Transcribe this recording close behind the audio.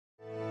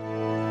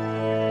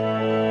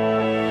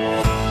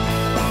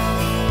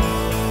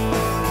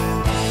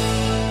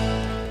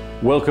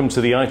Welcome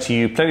to the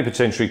ITU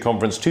Plenipotentiary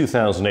Conference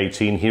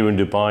 2018 here in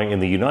Dubai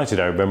in the United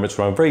Arab Emirates,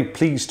 where I'm very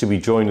pleased to be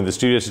joined in the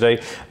studio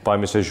today by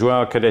Mr.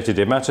 Joao Cadete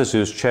de Matos, who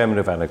is Chairman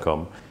of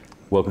ANACOM.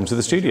 Welcome to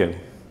the studio.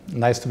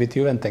 Nice to meet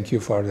you, and thank you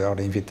for your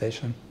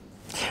invitation.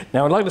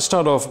 Now, I'd like to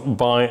start off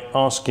by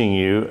asking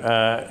you,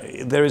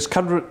 there is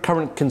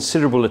current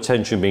considerable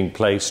attention being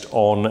placed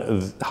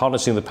on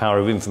harnessing the power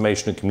of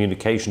information and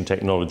communication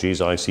technologies,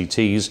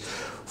 ICTs,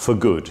 for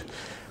good.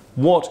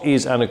 What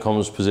is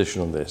ANACOM's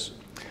position on this?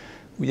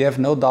 We have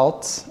no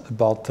doubt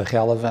about the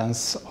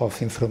relevance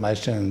of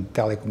information and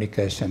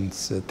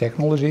telecommunications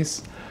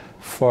technologies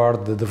for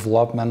the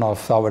development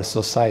of our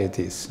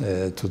societies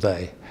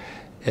today.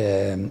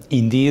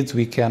 Indeed,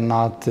 we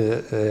cannot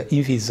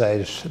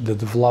envisage the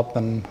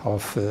development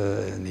of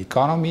an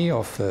economy,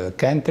 of a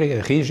country,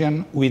 a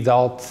region,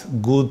 without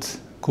good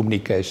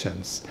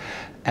communications.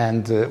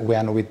 And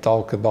when we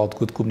talk about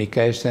good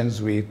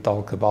communications, we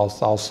talk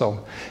about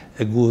also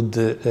a good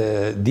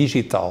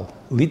digital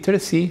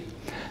literacy,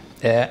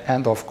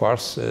 and of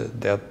course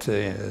that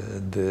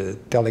the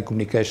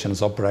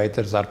telecommunications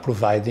operators are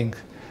providing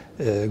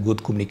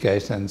good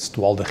communications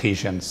to all the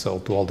regions, so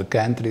to all the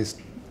countries,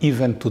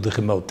 even to the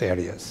remote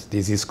areas.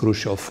 This is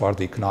crucial for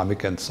the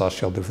economic and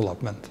social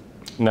development.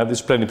 Now,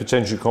 this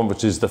Plenipotentiary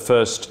Conference is the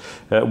first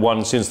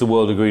one since the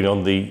world agreed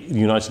on the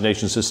United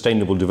Nations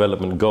Sustainable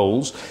Development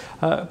Goals.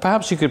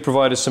 Perhaps you could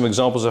provide us some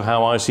examples of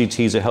how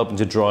ICTs are helping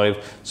to drive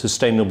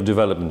sustainable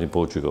development in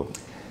Portugal.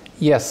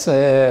 Yes,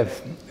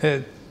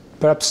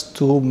 perhaps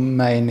two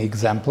main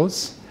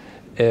examples.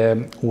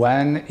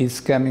 One is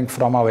coming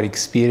from our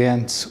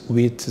experience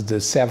with the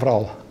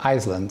several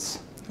islands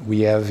we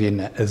have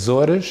in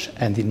Azores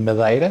and in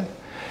Madeira,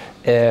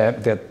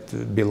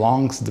 that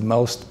belongs the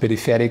most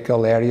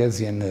peripheral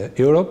areas in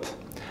Europe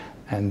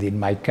and in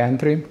my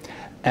country.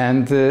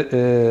 And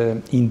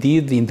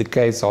indeed, in the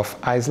case of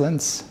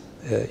islands,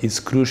 it's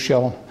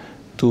crucial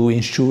to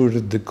ensure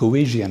the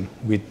cohesion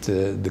with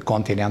the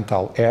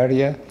continental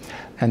area,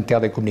 and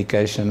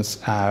telecommunications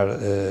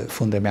are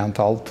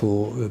fundamental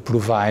to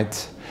provide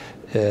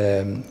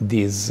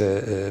these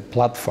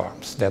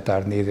platforms that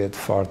are needed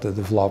for the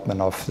development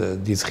of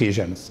these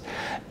regions.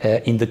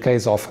 In the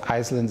case of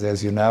islands,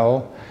 as you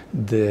know,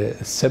 the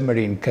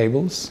submarine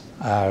cables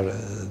are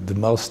the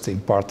most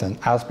important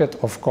aspect.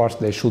 Of course,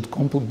 they should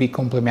be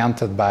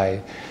complemented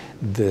by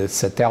the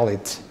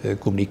satellite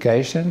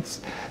communications,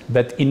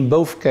 but in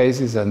both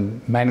cases,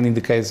 and mainly in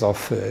the case of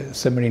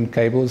submarine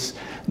cables,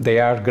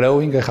 they are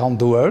growing around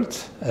the world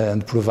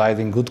and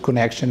providing good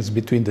connections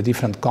between the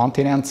different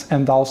continents,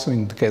 and also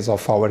in the case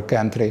of our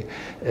country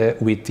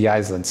with the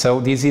islands. So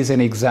this is an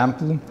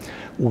example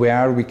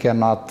where we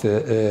cannot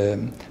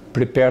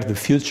prepare the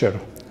future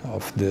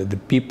of the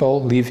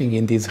people living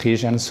in these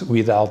regions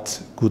without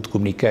good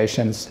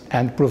communications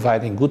and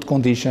providing good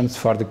conditions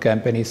for the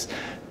companies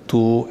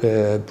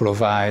to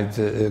provide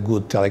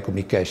good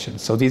telecommunications.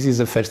 So this is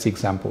the first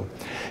example.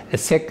 A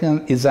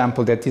second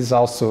example that is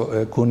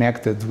also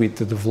connected with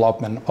the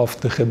development of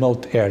the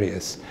remote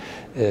areas.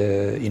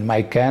 In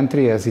my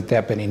country, as it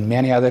happened in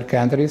many other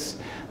countries,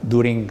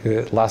 during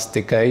last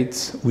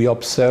decades, we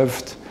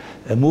observed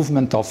a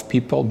movement of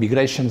people,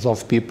 migrations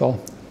of people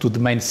to the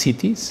main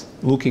cities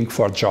looking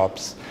for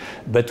jobs.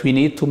 But we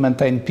need to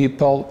maintain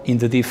people in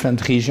the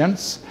different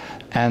regions.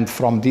 And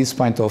from this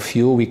point of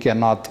view, we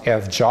cannot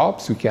have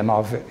jobs, we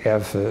cannot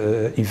have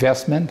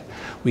investment,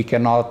 we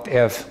cannot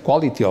have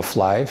quality of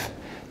life,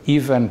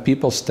 even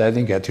people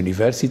studying at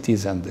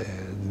universities and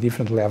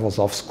different levels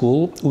of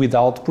school,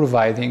 without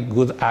providing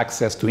good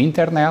access to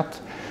internet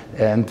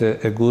and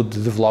a good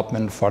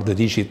development for the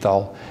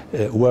digital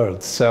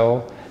world.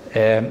 So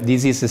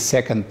this is the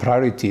second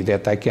priority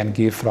that I can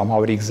give from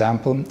our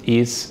example,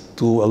 is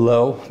to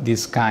allow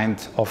this kind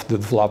of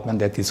development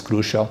that is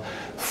crucial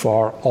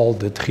for all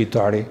the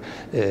territory.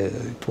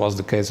 It was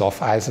the case of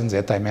islands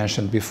that I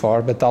mentioned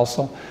before, but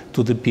also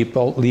to the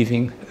people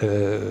living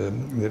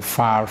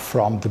far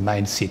from the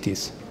main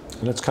cities.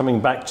 Let's coming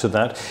back to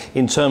that.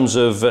 In terms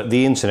of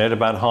the internet,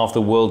 about half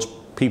the world's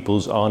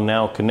peoples are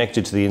now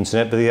connected to the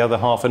internet, but the other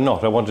half are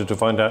not. I wanted to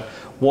find out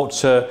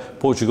what's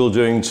Portugal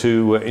doing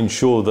to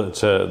ensure that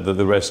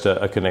the rest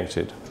are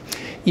connected.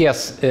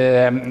 Yes,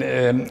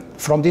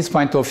 from this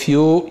point of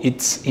view,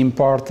 it's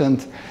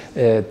important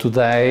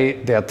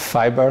today that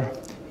fiber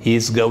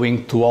is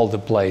going to all the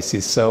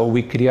places. So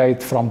we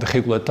create, from the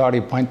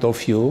regulatory point of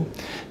view,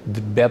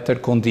 the better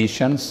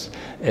conditions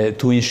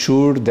to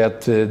ensure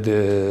that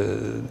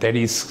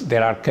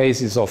there are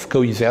cases of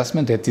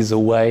co-investment. That is a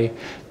way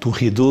to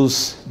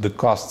reduce the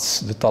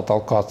costs, the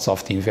total costs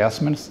of the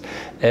investments,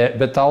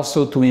 but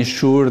also to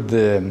ensure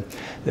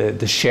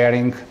the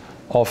sharing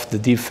of the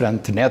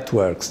different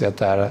networks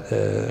that are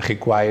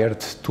required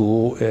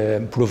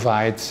to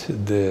provide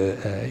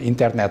the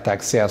internet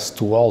access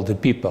to all the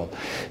people.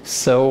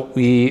 So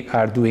we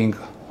are doing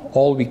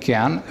all we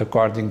can,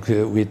 according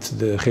with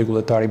the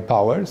regulatory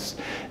powers,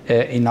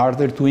 in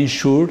order to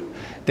ensure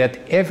that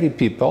every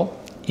people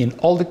in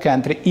all the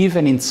country,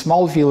 even in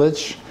small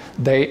village,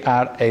 they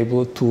are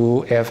able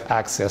to have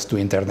access to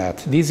internet.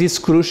 This is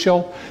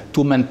crucial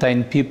to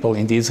maintain people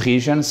in these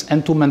regions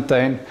and to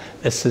maintain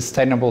a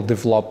sustainable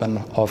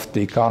development of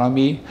the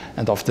economy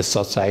and of the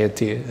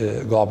society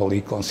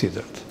globally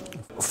considered.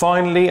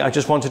 Finally, I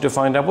just wanted to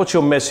find out, what's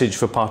your message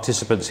for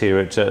participants here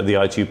at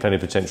the ITU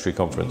Plenipotentiary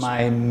Conference?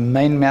 My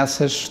main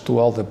message to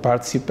all the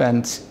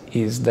participants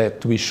is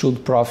that we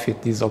should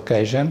profit this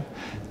occasion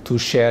to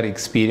share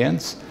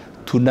experience,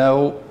 to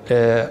know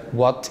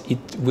what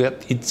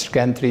each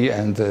country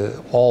and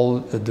all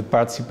the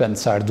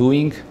participants are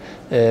doing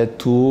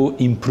to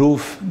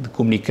improve the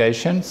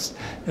communications.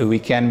 We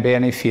can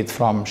benefit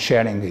from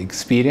sharing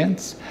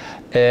experience.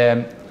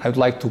 I would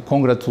like to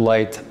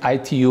congratulate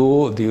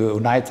ITU, the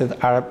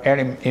United Arab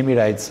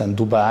Emirates and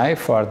Dubai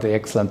for the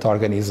excellent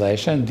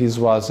organization. This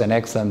was an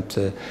excellent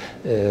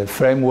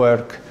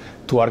framework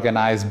to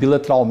organize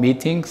bilateral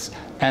meetings,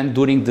 and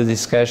during the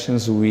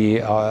discussions we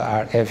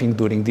are having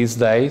during these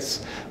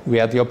days, we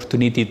had the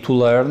opportunity to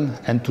learn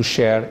and to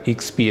share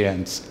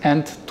experience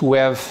and to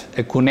have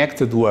a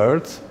connected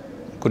world.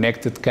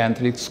 Connected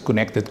countries,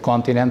 connected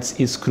continents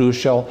is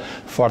crucial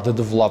for the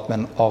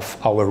development of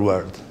our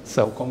world.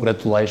 So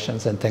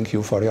congratulations and thank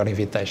you for your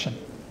invitation.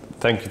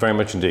 Thank you very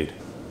much indeed.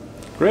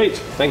 Great,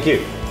 thank you.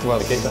 It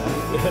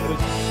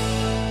was